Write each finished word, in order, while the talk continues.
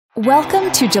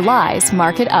Welcome to July's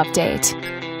Market Update.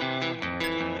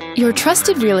 Your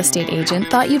trusted real estate agent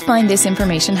thought you'd find this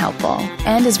information helpful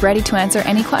and is ready to answer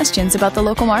any questions about the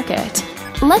local market.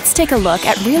 Let's take a look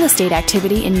at real estate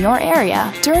activity in your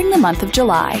area during the month of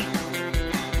July.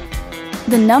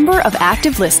 The number of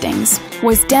active listings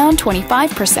was down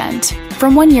 25%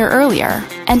 from 1 year earlier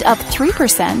and up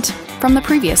 3% from the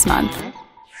previous month.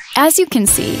 As you can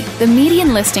see, the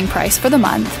median listing price for the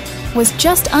month was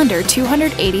just under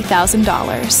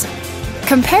 $280,000.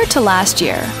 Compared to last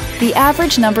year, the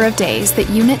average number of days that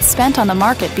units spent on the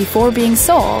market before being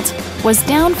sold was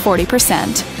down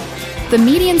 40%. The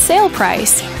median sale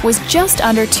price was just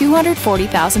under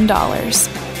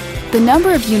 $240,000. The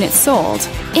number of units sold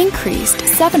increased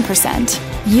 7%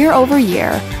 year over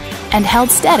year and held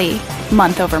steady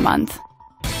month over month.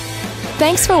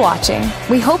 Thanks for watching.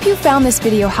 We hope you found this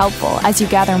video helpful as you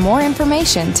gather more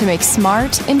information to make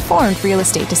smart, informed real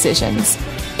estate decisions.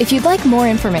 If you'd like more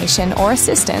information or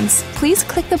assistance, please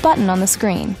click the button on the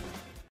screen.